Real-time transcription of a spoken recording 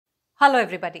Hello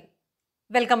everybody,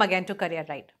 welcome again to Career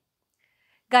Right.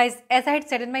 Guys, as I had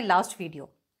said in my last video,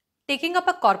 taking up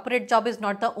a corporate job is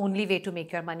not the only way to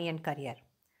make your money and career.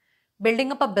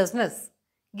 Building up a business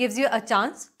gives you a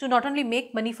chance to not only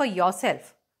make money for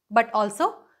yourself, but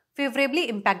also favorably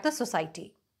impact the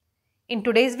society. In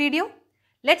today's video,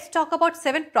 let's talk about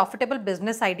 7 profitable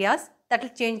business ideas that will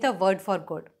change the world for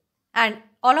good. And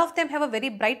all of them have a very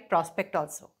bright prospect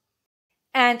also.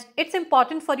 And it's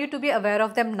important for you to be aware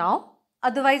of them now,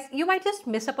 otherwise you might just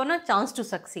miss upon a chance to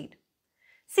succeed.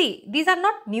 See, these are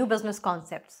not new business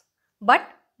concepts, but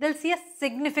they'll see a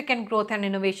significant growth and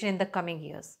innovation in the coming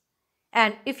years.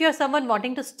 And if you're someone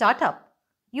wanting to start up,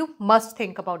 you must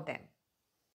think about them.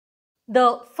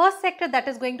 The first sector that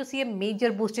is going to see a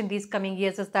major boost in these coming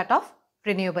years is that of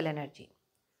renewable energy.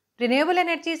 Renewable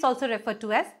energy is also referred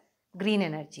to as green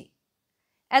energy.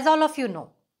 As all of you know,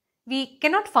 we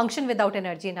cannot function without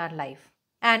energy in our life,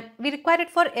 and we require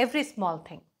it for every small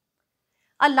thing.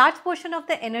 A large portion of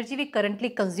the energy we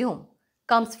currently consume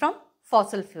comes from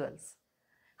fossil fuels.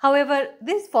 However,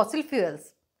 these fossil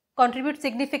fuels contribute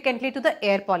significantly to the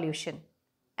air pollution,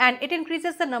 and it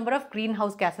increases the number of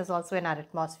greenhouse gases also in our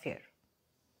atmosphere.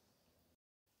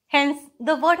 Hence,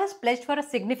 the world has pledged for a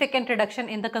significant reduction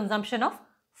in the consumption of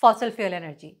fossil fuel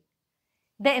energy.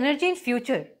 The energy in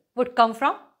future would come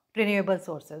from renewable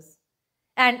sources.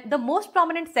 And the most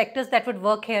prominent sectors that would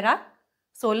work here are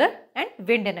solar and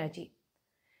wind energy.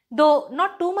 Though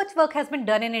not too much work has been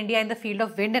done in India in the field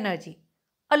of wind energy,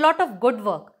 a lot of good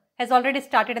work has already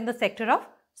started in the sector of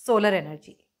solar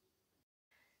energy.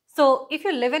 So if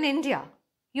you live in India,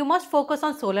 you must focus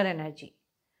on solar energy.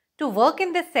 To work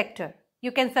in this sector,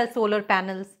 you can sell solar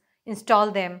panels,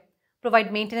 install them,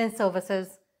 provide maintenance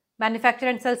services, manufacture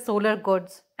and sell solar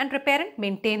goods, and repair and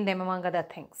maintain them, among other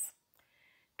things.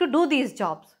 To do these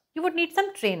jobs, you would need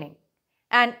some training.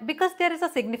 And because there is a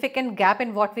significant gap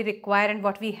in what we require and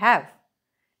what we have,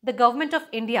 the government of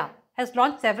India has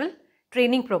launched several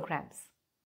training programs.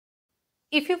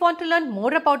 If you want to learn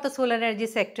more about the solar energy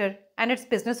sector and its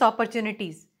business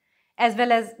opportunities, as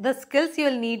well as the skills you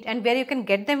will need and where you can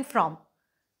get them from,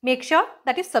 make sure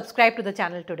that you subscribe to the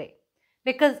channel today,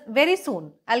 because very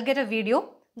soon I'll get a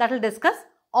video that will discuss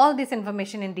all this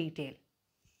information in detail.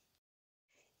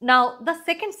 Now, the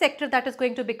second sector that is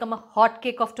going to become a hot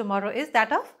cake of tomorrow is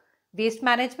that of waste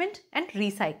management and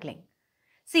recycling.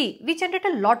 See, we generate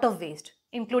a lot of waste,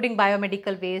 including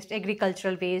biomedical waste,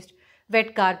 agricultural waste,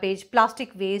 wet garbage,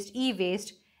 plastic waste,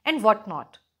 e-waste, and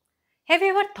whatnot. Have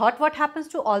you ever thought what happens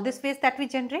to all this waste that we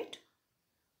generate?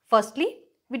 Firstly,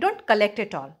 we don't collect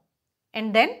it all.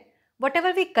 And then,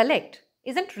 whatever we collect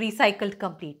isn't recycled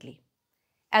completely.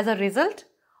 As a result,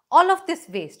 all of this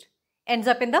waste ends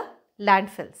up in the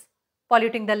landfills,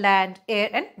 polluting the land, air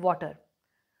and water.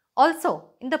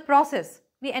 Also, in the process,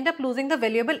 we end up losing the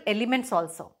valuable elements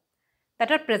also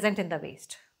that are present in the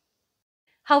waste.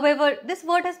 However, this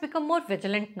world has become more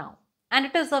vigilant now, and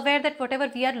it is aware that whatever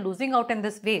we are losing out in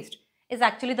this waste is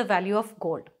actually the value of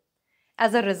gold.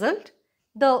 As a result,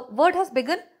 the world has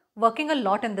begun working a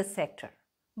lot in this sector.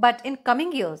 But in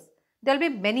coming years, there will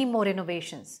be many more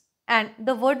innovations, and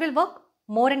the world will work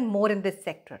more and more in this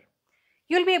sector.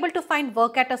 You'll be able to find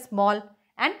work at a small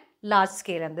and large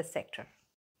scale in this sector.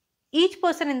 Each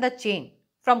person in the chain,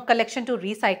 from collection to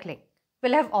recycling,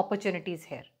 will have opportunities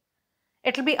here.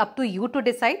 It will be up to you to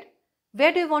decide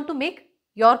where do you want to make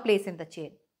your place in the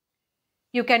chain.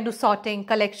 You can do sorting,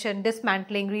 collection,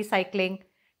 dismantling, recycling,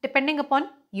 depending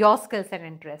upon your skills and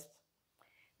interests.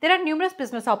 There are numerous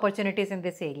business opportunities in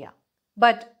this area,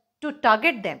 but to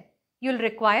target them, you'll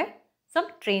require some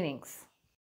trainings.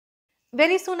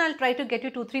 Very soon I'll try to get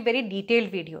you 2-3 very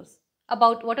detailed videos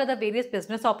about what are the various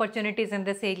business opportunities in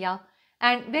this area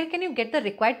and where can you get the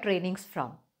required trainings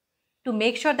from. To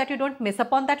make sure that you don't miss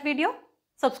upon that video,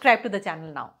 subscribe to the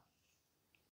channel now.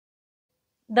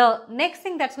 The next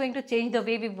thing that's going to change the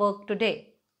way we work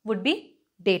today would be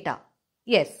data.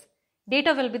 Yes,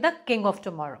 data will be the king of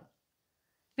tomorrow.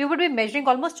 We would be measuring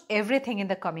almost everything in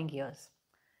the coming years.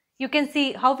 You can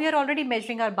see how we are already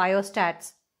measuring our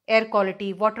biostats, air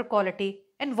quality, water quality,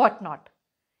 and whatnot.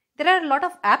 There are a lot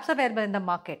of apps available in the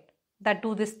market that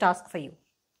do this task for you.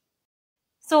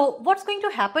 So what's going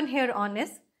to happen here on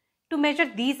is, to measure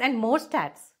these and more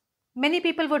stats, many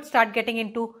people would start getting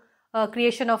into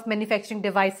creation of manufacturing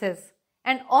devices,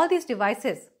 and all these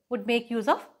devices would make use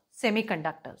of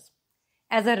semiconductors.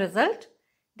 As a result,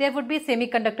 there would be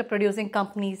semiconductor producing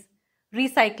companies,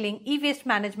 recycling, e-waste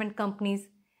management companies,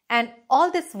 and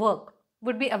all this work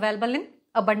would be available in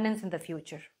abundance in the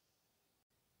future.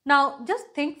 Now just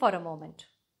think for a moment.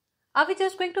 Are we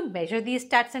just going to measure these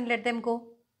stats and let them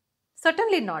go?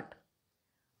 Certainly not.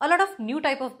 a lot of new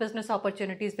type of business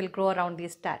opportunities will grow around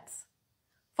these stats.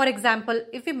 For example,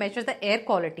 if we measure the air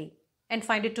quality and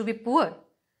find it to be poor,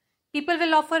 people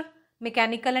will offer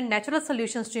mechanical and natural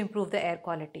solutions to improve the air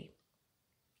quality.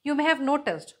 You may have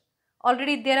noticed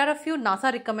already there are a few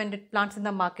NASA recommended plants in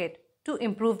the market to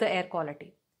improve the air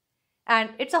quality.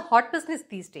 And it's a hot business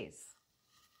these days.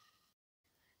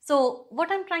 So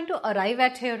what I'm trying to arrive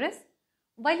at here is,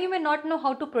 while you may not know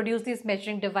how to produce these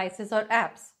measuring devices or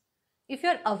apps, if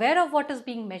you're aware of what is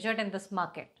being measured in this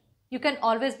market, you can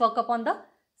always work upon the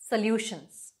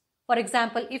solutions. For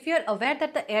example, if you're aware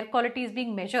that the air quality is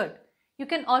being measured, you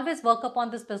can always work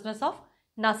upon this business of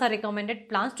NASA recommended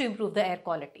plans to improve the air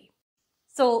quality.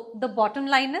 So the bottom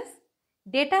line is,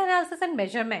 data analysis and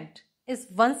measurement is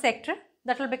one sector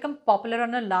that will become popular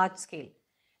on a large scale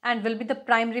and will be the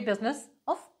primary business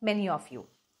of many of you.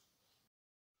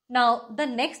 Now, the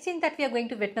next thing that we are going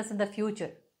to witness in the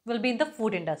future will be in the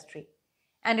food industry,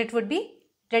 and it would be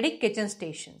ready kitchen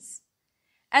stations.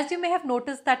 As you may have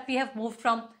noticed that we have moved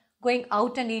from going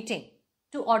out and eating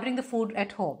to ordering the food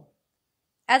at home.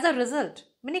 As a result,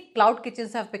 many cloud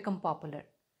kitchens have become popular,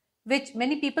 which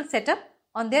many people set up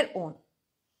on their own.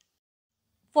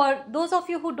 For those of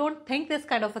you who don't think this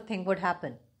kind of a thing would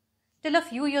happen, till a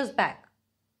few years back,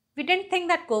 we didn't think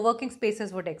that co-working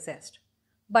spaces would exist,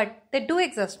 but they do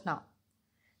exist now.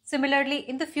 Similarly,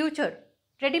 in the future,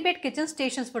 ready-made kitchen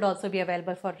stations would also be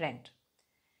available for rent.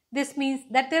 This means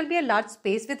that there will be a large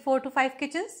space with 4 to 5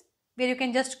 kitchens where you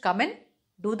can just come in,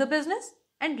 do the business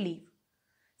and leave.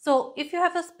 So if you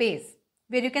have a space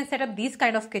where you can set up these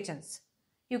kind of kitchens,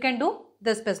 you can do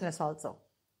this business also.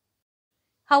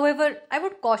 However, I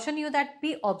would caution you that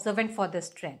be observant for this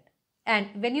trend, and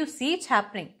when you see it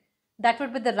happening, that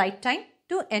would be the right time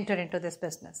to enter into this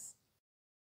business.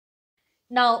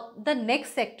 Now, the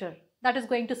next sector that is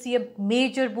going to see a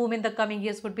major boom in the coming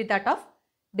years would be that of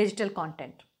digital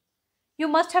content. You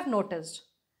must have noticed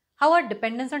how our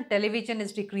dependence on television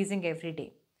is decreasing every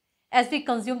day as we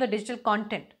consume the digital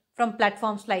content from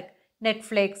platforms like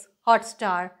Netflix,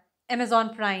 Hotstar,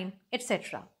 Amazon Prime,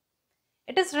 etc.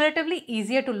 It is relatively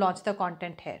easier to launch the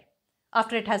content here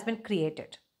after it has been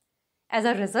created. As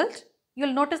a result,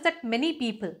 you'll notice that many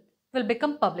people will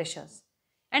become publishers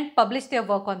and publish their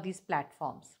work on these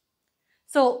platforms.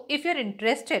 So if you're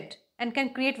interested and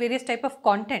can create various type of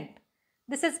content,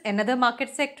 this is another market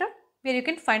sector where you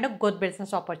can find a good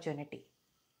business opportunity.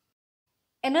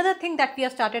 Another thing that we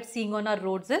have started seeing on our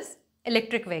roads is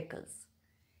electric vehicles.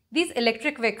 These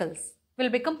electric vehicles will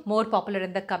become more popular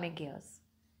in the coming years.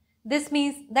 This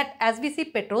means that as we see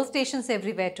petrol stations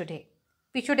everywhere today,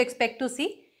 we should expect to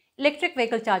see electric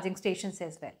vehicle charging stations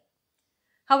as well.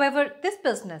 However, this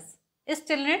business is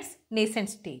still in its nascent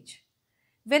stage.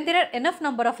 When there are enough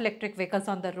number of electric vehicles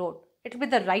on the road, it will be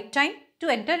the right time to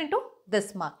enter into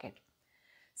this market.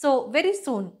 So very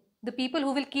soon, the people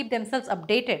who will keep themselves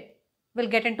updated will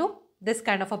get into this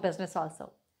kind of a business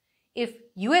also. If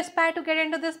you aspire to get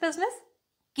into this business,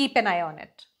 keep an eye on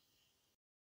it.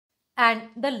 And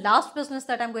the last business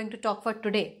that I'm going to talk for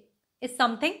today is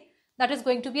something that is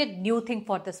going to be a new thing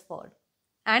for this world.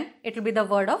 And it will be the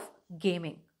word of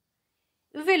gaming.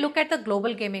 If we look at the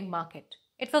global gaming market,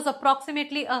 it was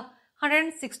approximately a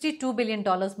 $162 billion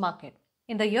market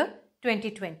in the year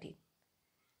 2020.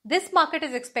 This market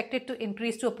is expected to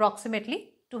increase to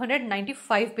approximately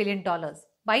 $295 billion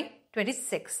by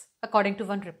 2026, according to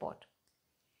one report.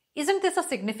 Isn't this a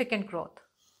significant growth?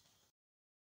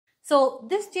 So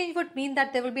this change would mean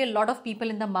that there will be a lot of people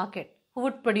in the market who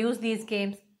would produce these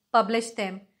games, publish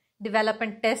them, develop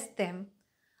and test them.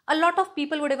 A lot of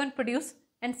people would even produce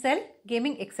and sell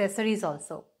gaming accessories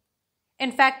also.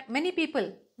 In fact, many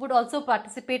people would also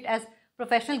participate as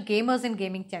professional gamers in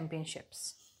gaming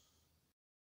championships.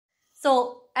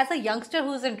 So, as a youngster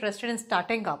who is interested in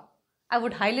starting up, I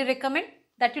would highly recommend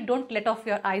that you don't let off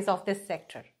your eyes off this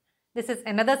sector. This is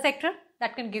another sector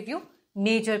that can give you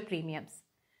major premiums.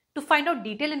 To find out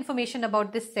detailed information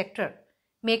about this sector,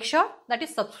 make sure that you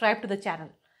subscribe to the channel,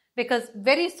 because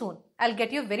very soon I'll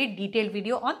get you a very detailed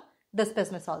video on this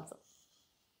business also.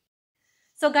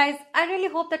 So guys, I really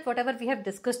hope that whatever we have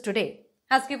discussed today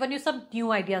has given you some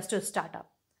new ideas to start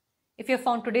up. If you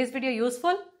found today's video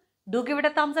useful, do give it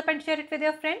a thumbs up and share it with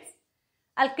your friends.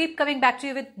 I'll keep coming back to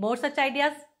you with more such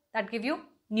ideas that give you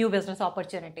new business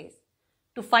opportunities.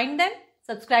 To find them,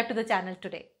 subscribe to the channel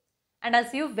today. And I'll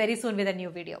see you very soon with a new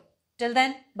video. Till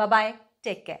then, bye-bye.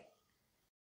 Take care.